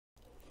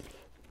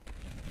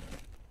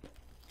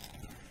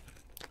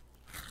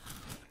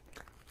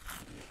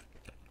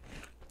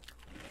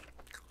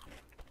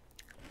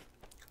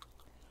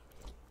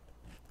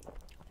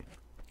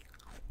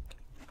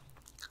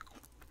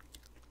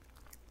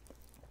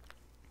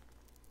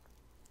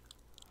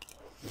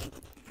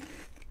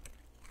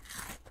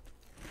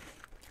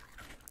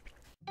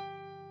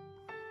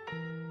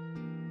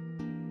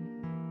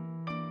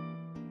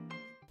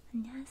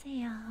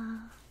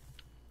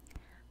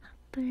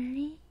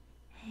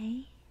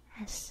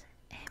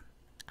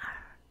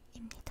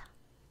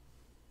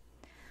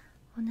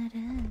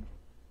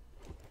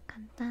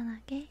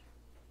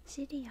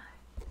시리얼을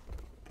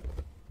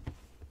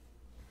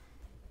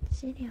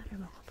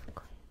먹어볼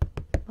거예요.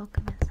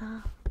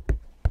 먹으면서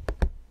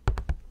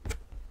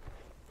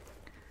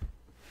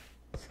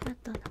수다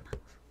떠는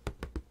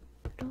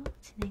방송으로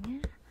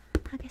진행을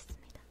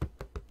하겠습니다.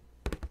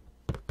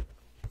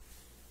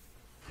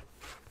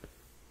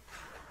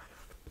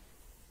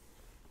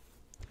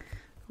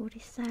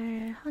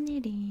 오리쌀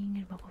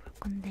허니링을 먹어볼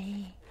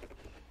건데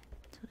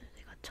저도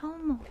이거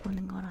처음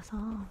먹어보는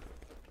거라서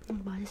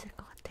맛있을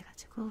것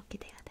같아가지고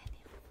기대가 되네요.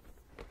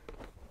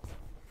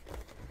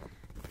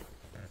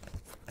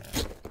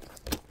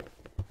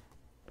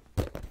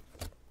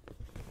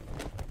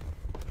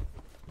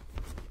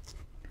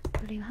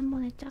 원래 이거 한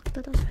번에 쫙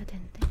뜯어줘야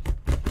되는데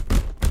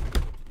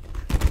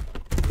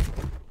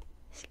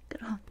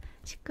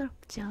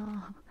시끄럽죠?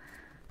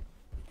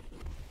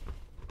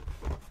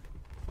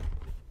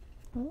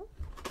 어?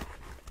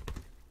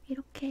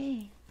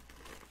 이렇게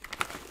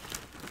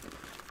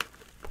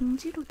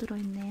봉지로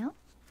들어있네요?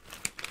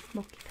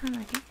 먹기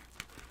편하게.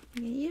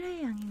 이게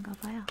 1회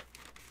양인가봐요.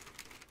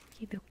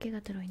 이게 몇 개가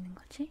들어있는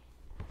거지?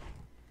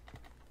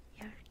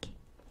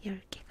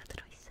 10개가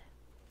들어있어요.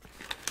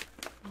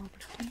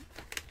 먹어볼게요.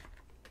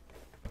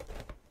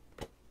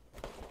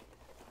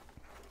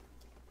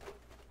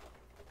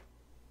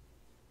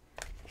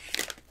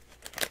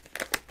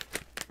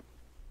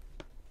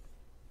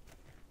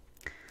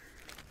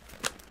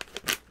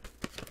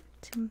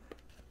 지금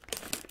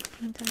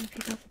굉장히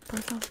배가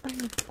고파서 빨리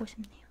먹고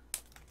싶네요.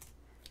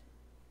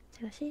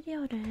 제가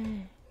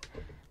시리얼을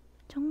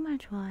정말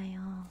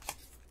좋아해요.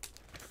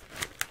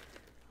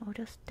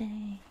 어렸을 때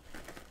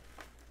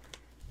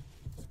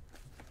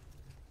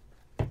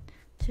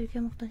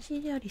즐겨 먹던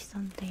시리얼이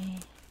있었는데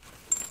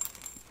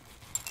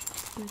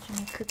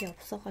요즘에 그게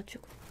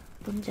없어가지고.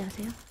 뭔지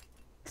아세요?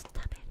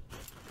 스타베리.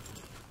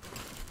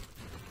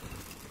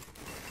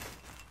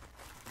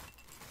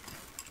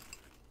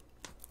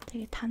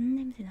 되게 단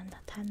냄새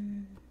난다.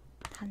 단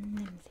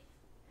냄새.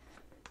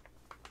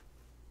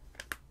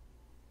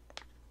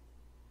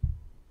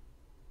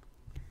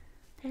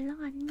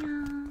 헬로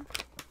안녕.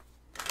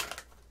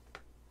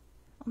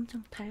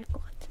 엄청 달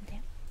것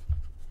같은데요?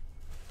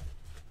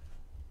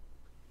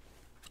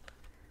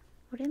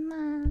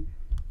 오랜만.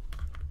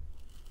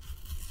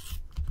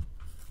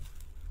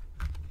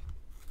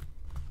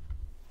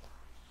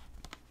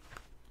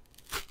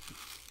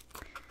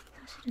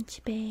 사실은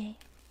집에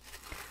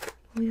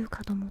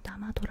우유가 너무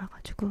남아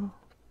돌아가지고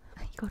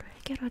이거를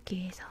해결하기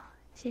위해서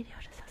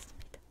시리얼을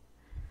샀습니다.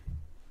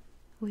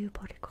 우유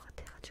버릴 것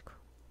같아가지고.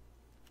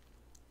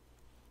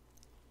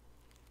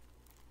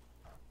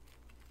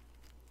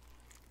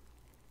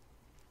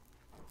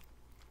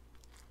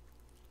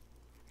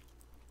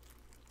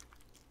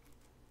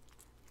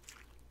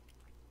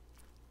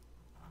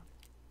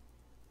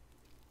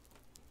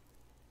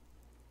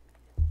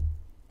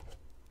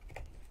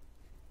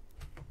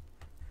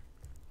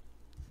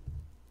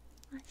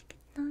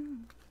 맛있겠다.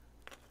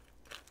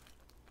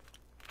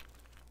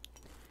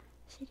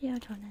 시리얼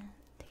저는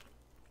되게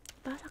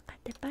바삭할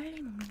때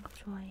빨리 먹는 거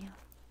좋아해요.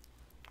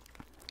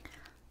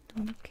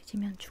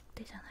 눅눅해지면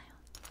죽대잖아요.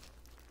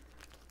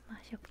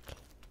 맛이 없게.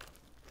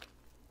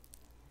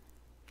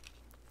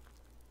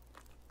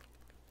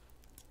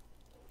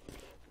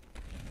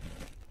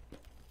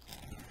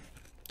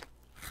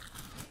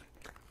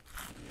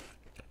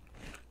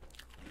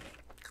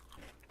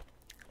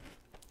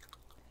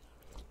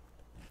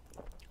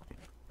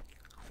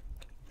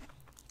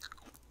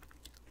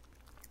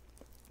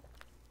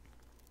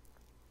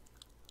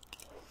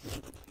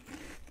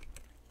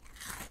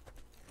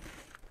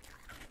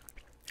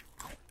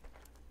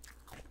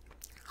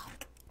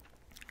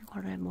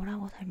 이거를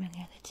뭐라고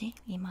설명해야 되지?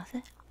 이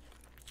맛을?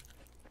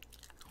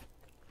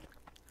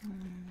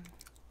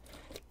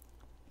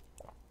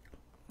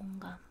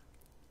 뭔가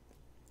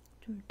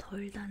좀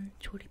덜 단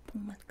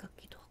조리퐁 맛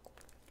같기도 하고.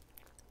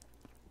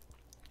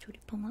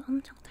 조리퐁은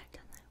엄청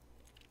달잖아요.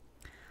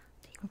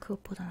 근데 이건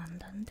그것보단 안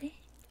단데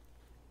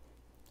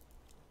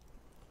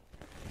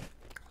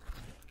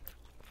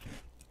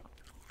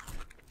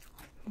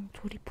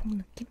조리퐁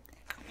느낌?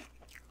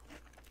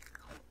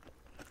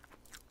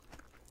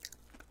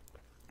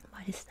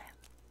 맛있어요.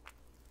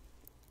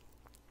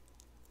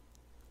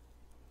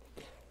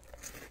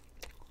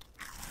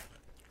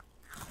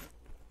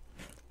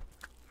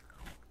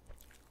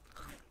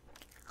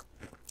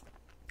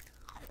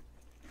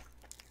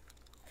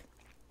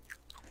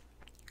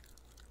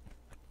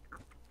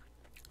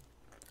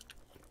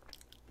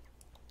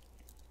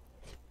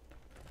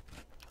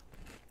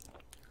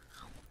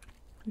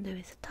 근데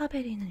왜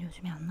스타베리는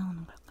요즘에 안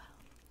나오는 걸까요?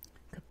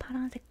 그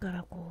파란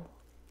색깔하고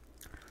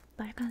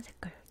빨간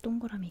색깔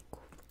동그라미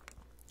있고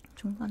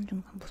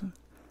중간중간 무슨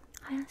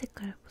하얀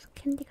색깔 무슨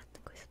캔디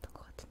같은 거 있었던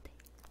것 같은데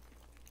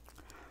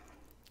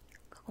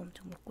그거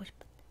엄청 먹고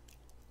싶었는데.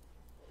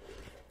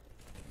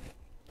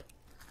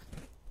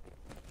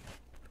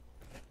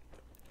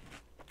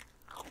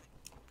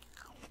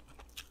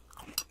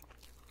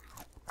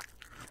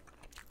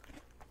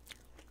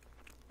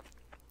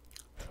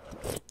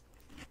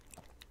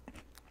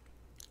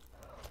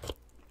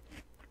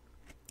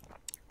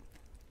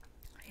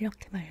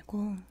 이렇게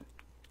말고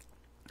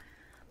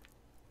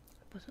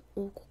무슨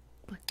 5곡,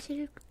 뭐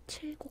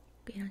 7곡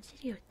이런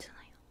시리얼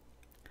있잖아요.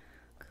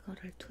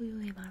 그거를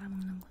두유에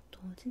말아먹는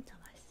것도 진짜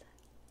맛있어요.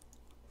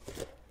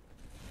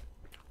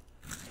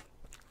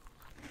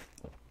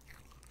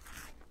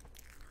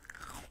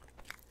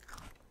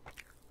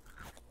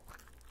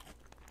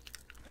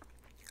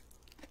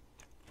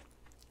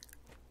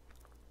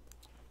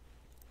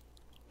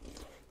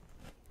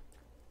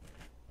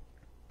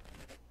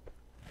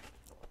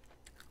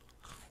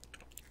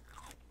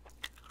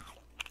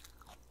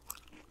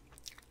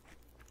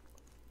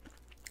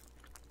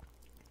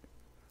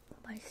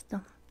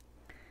 맛있어.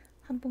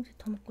 한 봉지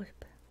더 먹고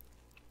싶어요.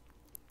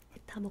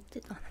 다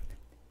먹지도 않았는데.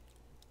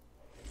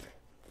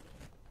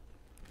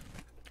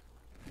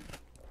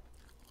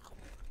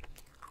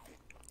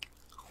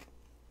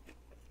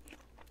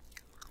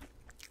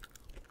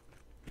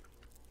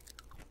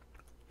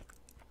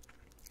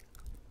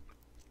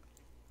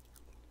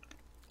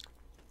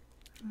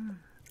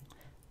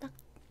 딱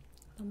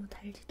너무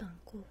달지도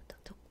않고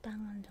딱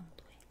적당한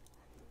정도의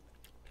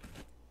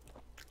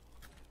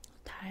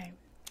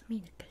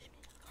달미 느껴집니다.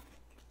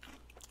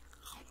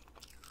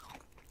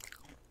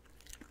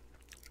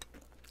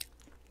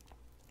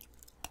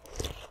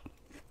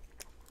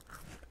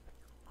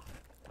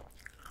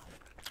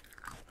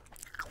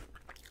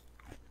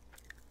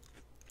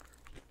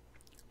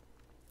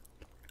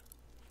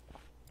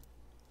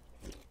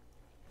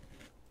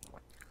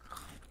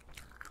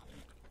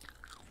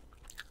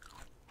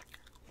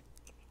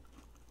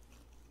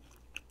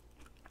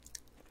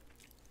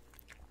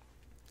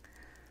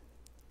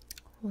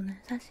 오늘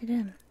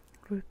사실은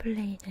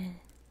롤플레이를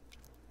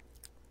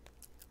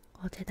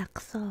어제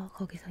낙서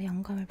거기서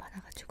영감을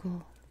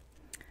받아가지고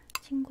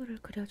친구를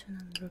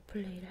그려주는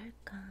롤플레이를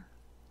할까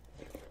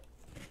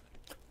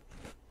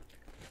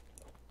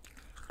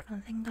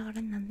그런 생각을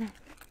했는데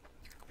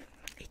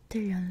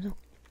이틀 연속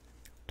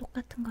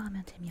똑같은 거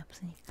하면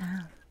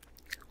재미없으니까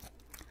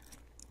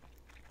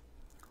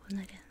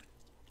오늘은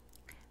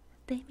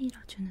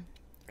때밀어주는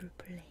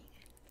롤플레이를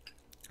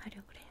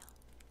하려고 해요.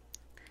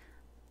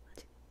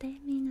 아직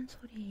때미는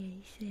소리에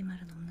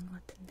ASMR은 없는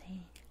것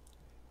같은데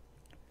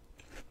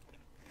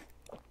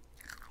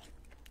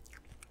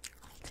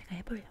제가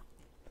해보려고.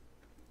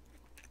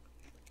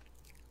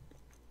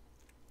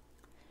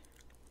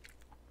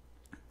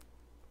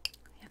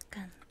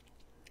 약간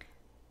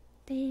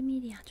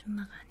때밀이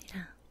아줌마가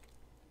아니라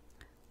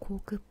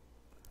고급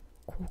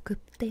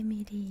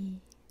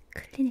때밀이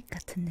클리닉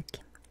같은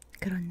느낌,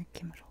 그런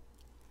느낌으로.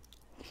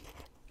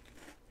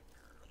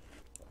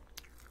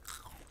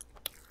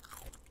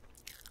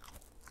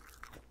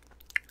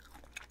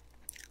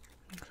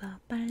 그래서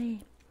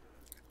빨리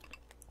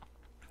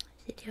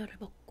시리얼을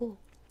먹고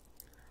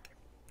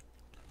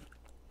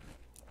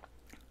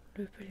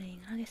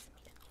롤플레잉을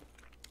하겠습니다.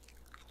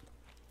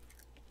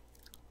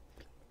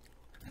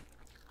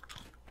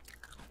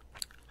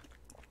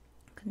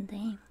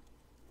 근데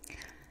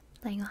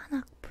나 이거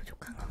하나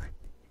부족한 것 같아.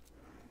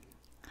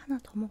 하나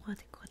더 먹어야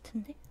될 것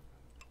같은데?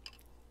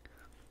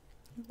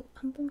 이거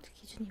한 봉지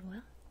기준이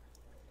뭐야?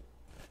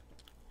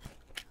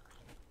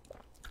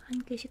 한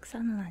끼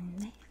식사는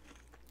아닌데?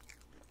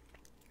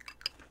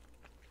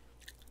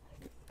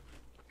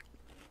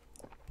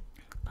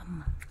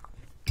 잠깐만.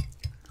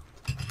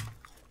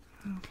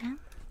 이제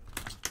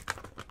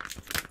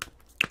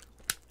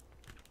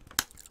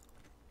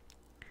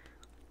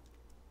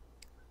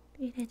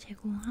 1회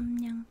제공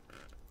함량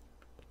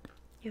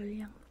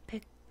열량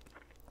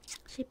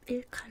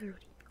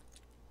 111칼로리.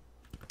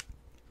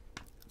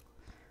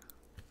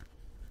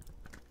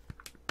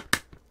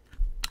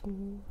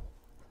 오,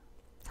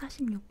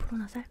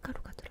 46%나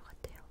쌀가루가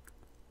들어갔대요.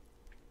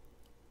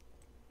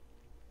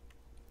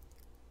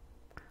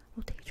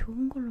 되게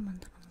좋은 걸로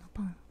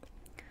만들었나봐.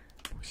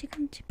 뭐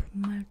시금치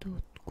분말도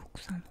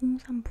국산,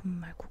 홍삼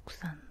분말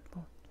국산,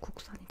 뭐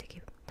국산이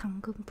되게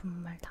당근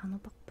분말,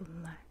 단호박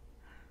분말,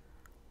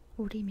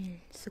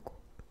 오리밀 쓰고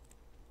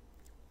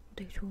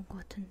되게 좋은 것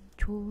같은,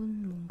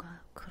 좋은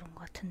뭔가 그런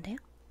것 같은데요?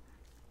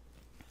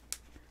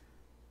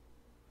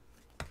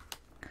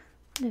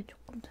 근데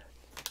조금 들었어.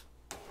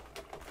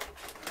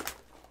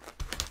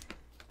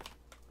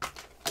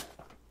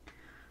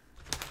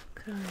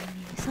 그런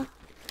의미에서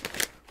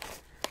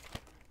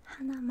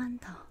하나만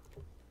더.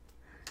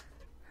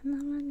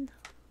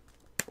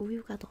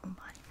 우유가 너무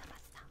많이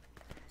남았어.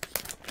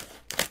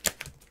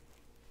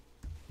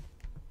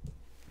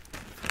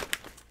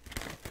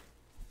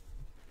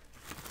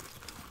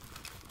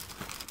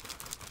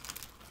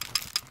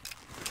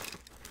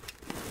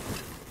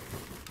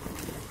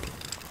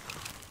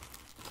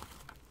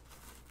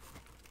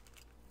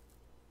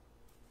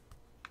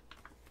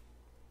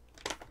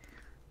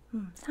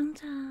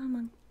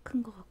 상자만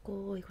큰 것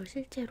같고 이걸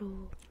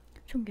실제로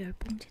총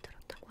 10봉지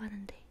들었다고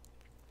하는데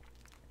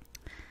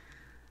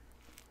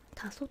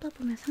다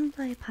쏟아보면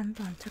상자의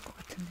반도 안 찰 것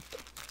같은 느낌?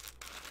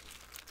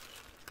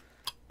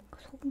 뭔가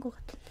속은 것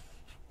같은데.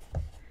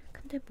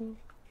 근데 뭐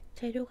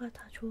재료가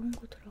다 좋은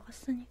거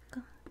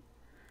들어갔으니까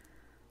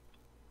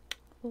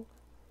뭐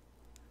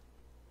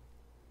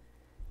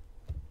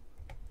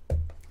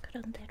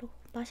그런 대로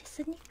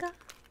맛있으니까.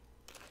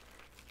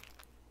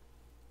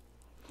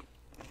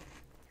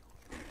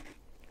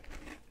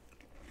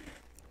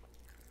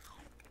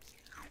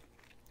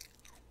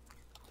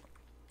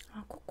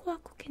 아, 코코아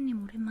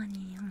쿠키님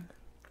오랜만이에요.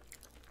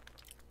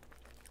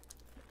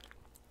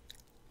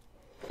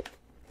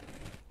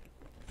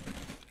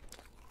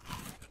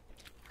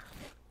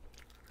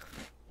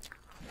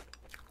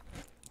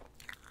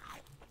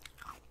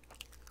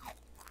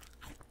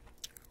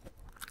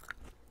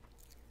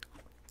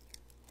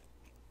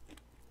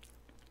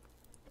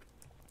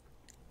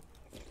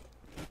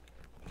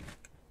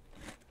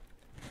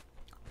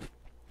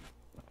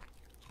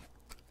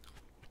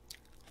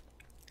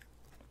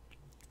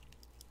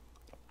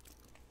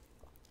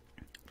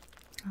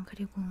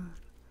 그리고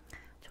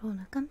저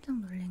오늘 깜짝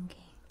놀란 게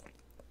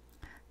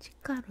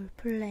치과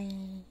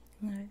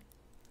롤플레이를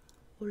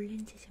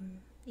올린 지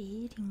지금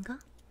 2일인가?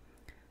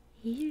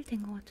 2일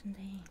된 것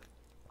같은데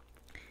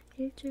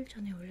일주일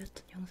전에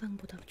올렸던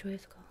영상보다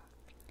조회수가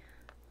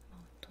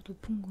더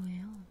높은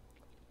거예요.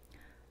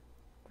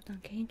 난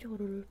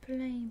개인적으로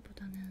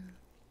롤플레이보다는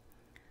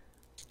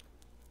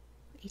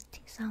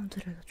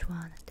이팅사운드를 더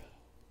좋아하는데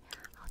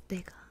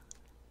내가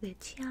내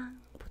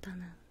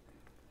취향보다는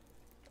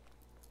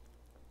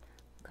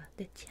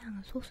내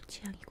취향은 소수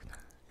취향이구나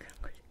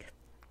그런 걸 느꼈어.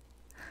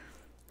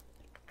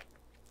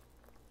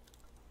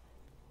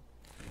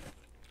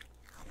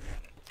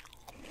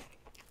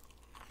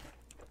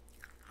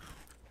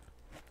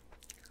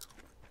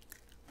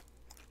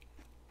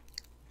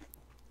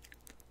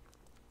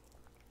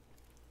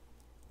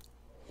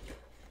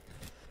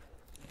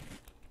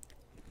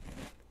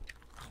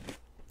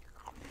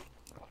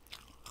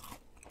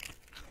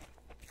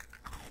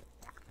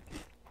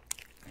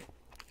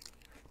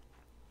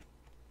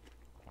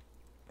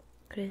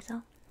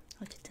 그래서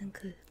어쨌든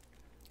그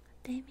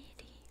때밀이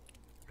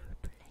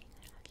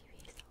롤플레잉을 하기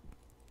위해서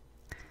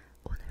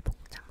오늘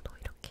복장도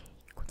이렇게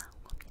입고 나온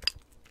겁니다.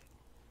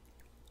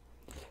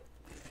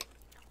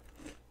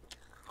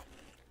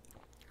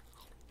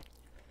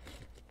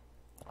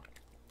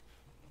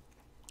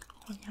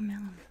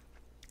 왜냐면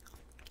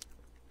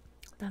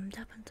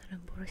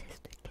남자분들은 모르실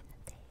수도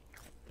있겠는데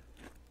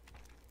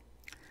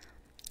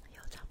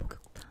여자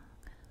목욕탕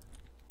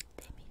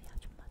때밀이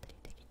아줌마들이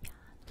되게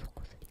야한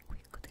속옷을 입고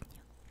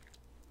있거든요.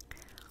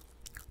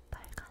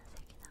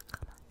 빨간색이나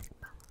까만색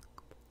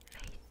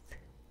레이스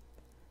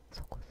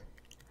속옷을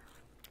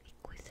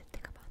입고 있을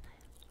때가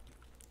많아요.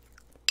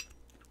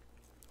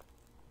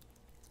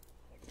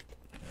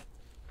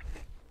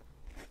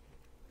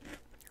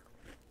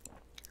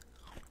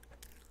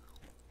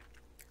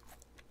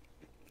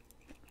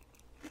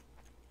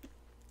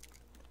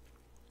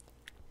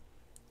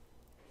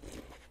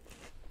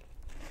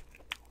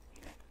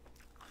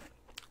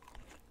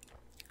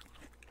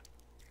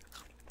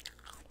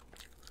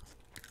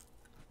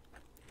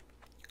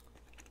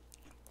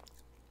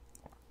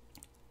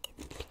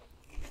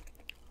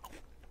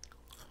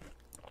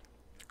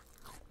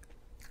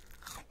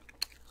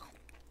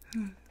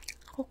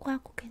 코코아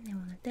쿠키님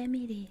오늘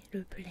때밀이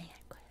롤플레이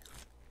할 거예요.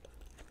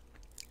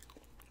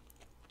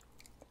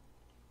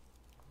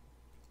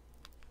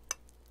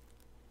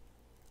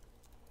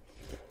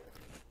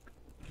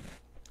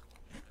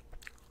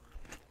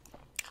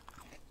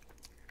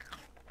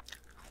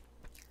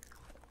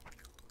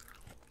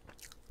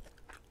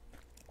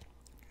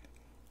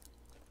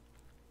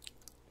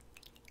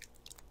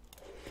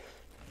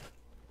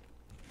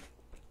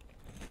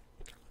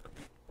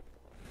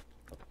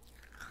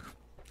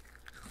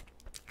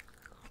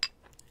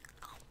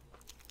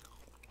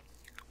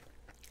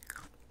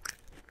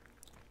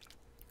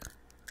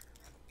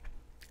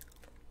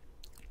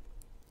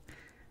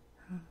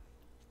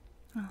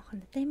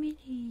 근데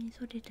때밀이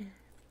소리를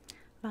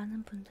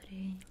많은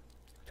분들이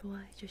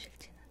좋아해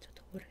주실지는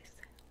저도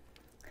모르겠어요.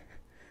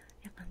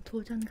 약간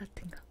도전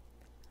같은 거.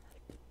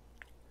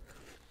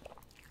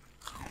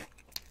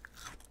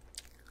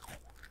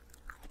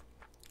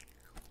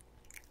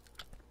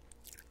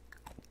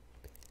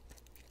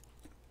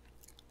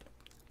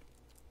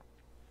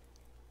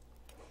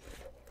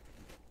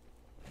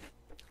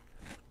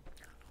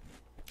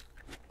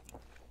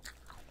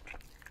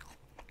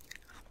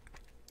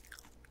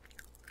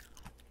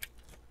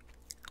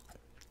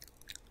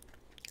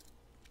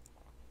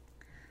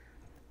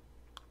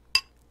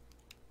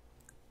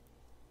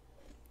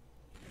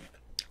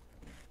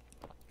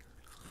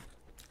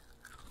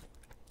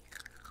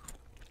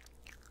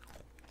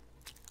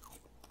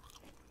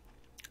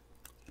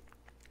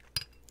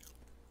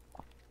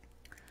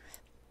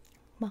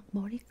 막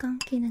머리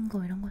감기는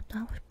거 이런 것도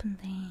하고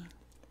싶은데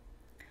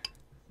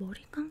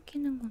머리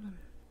감기는 거는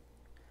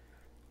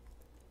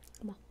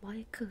막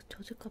마이크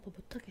젖을까봐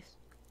못하겠어.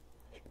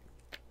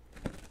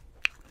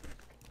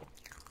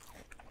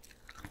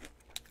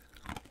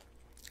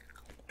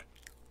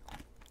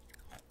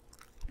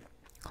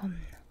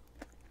 겁나.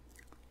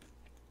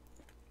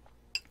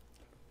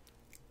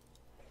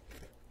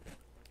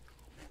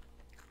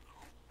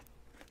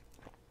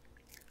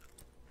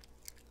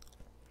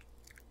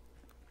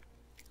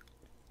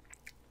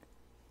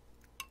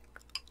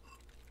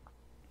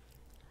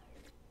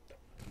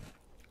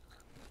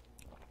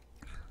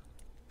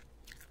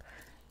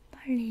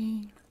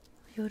 빨리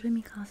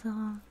여름이 가서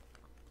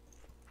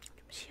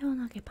좀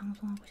시원하게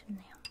방송하고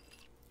싶네요.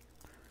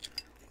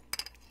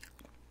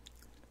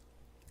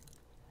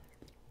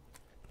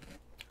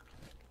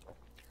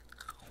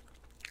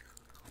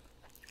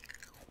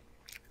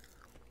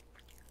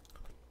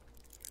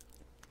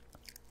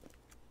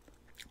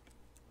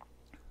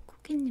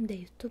 쿠키님 내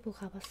유튜브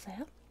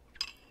가봤어요?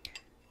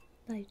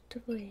 나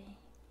유튜브에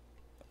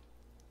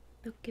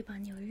몇 개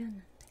많이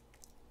올렸는데.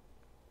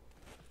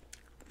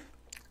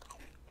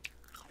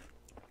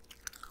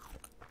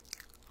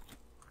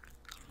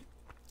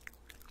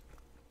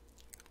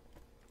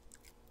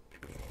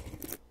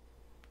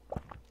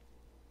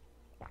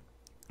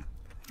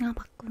 아,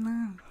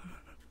 맞구나.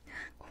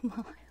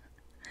 고마워요.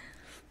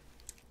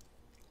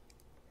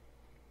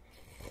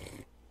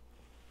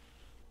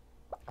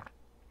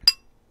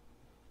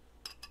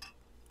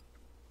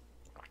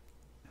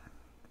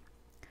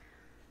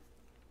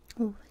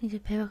 오,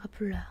 이제 배가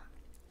불러요.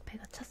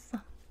 배가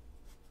찼어.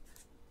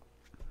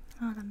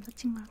 아,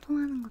 남자친구랑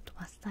통화하는 것도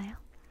봤어요?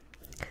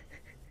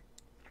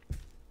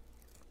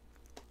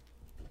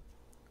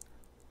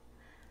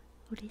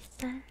 우리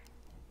쌀,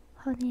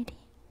 헌일이